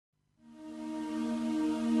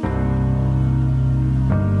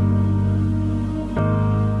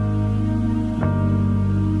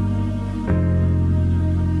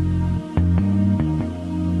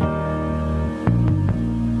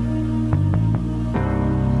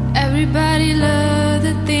Everybody loves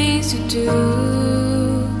the things you do,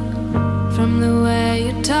 from the way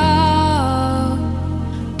you talk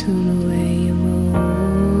to the way you move.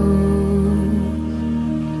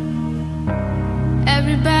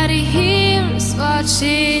 Everybody here is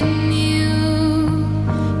watching you,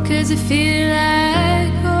 'cause you feel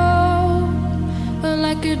like home, or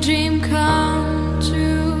like a dream come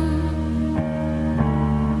true.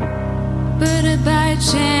 But if by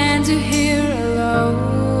chance you're here alone,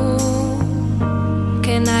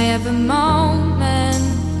 can I have a moment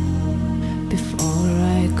before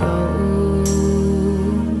I go?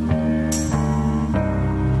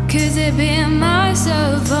 'Cause I've been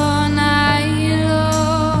myself all night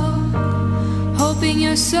long, hoping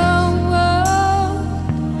you're someone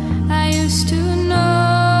I used to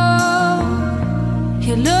know.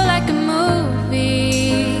 You look like a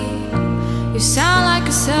movie, you sound like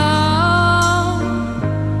a song.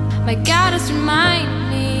 My God, just remind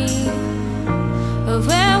me of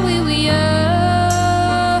when we were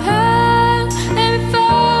young. Let me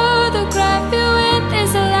photograph you with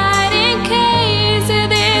this light, in case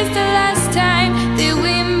it is the last time that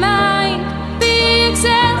we might be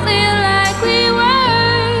exactly like we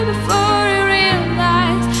were before we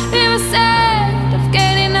realized we were sad of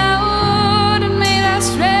getting old and made us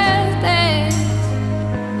restless.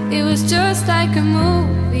 It was just like a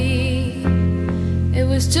movie, it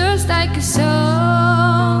was just like a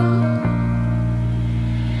song.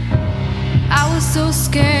 I was so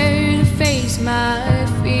scared to face my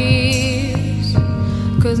fears,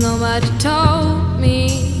 'cause nobody told me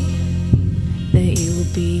that you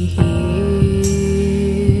would be here.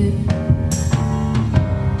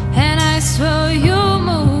 And I swore you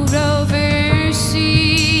moved overseas,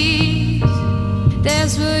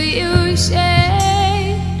 that's what you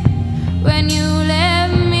said when you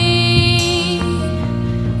left me.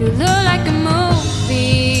 You look like a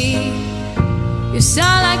movie, you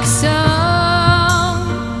sound like a song.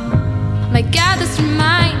 My God, this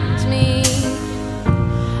reminds me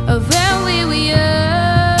of when we were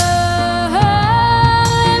young.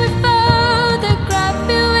 Let me photograph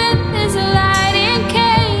you with this light, in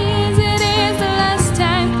case it is the last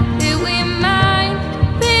time that we might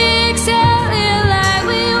be exactly like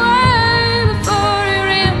we were before we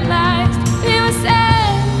realized we were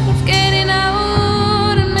sad of getting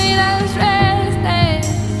old and made us restless.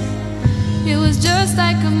 It was just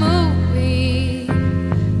like a movie,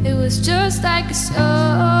 it was just like a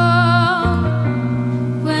song.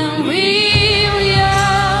 When we were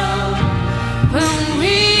young, when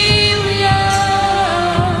we were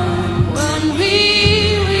young, when we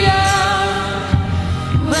were young,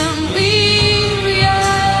 when we were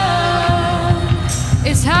young.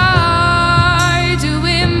 It's hard to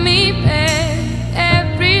win me back,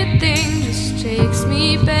 everything just takes me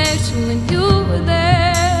back to when you were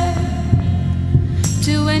there,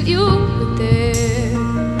 to when you were there.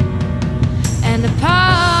 And a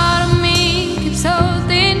part of me keeps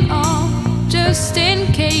holding on, just in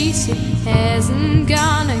case it hasn't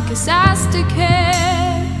gone. I guess I still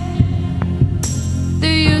care, do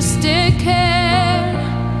you still care?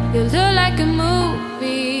 You look like a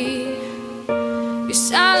movie, you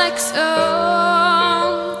sound like a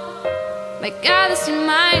song. My God, this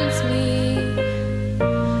reminds me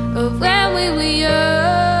of when we were young.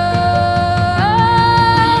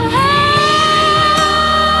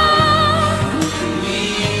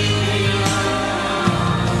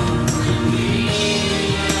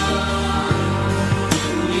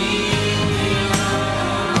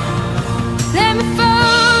 Let me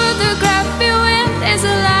photograph you with this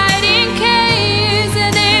light, in case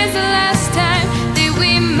it is the last time that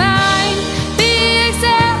we might be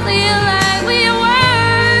exactly like we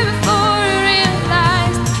were before we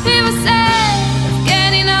realized we were sad of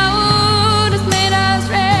getting old, it's made us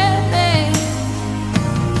restless.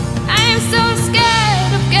 I am so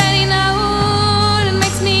scared of getting old, it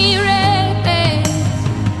makes me restless.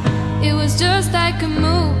 It was just like a movie,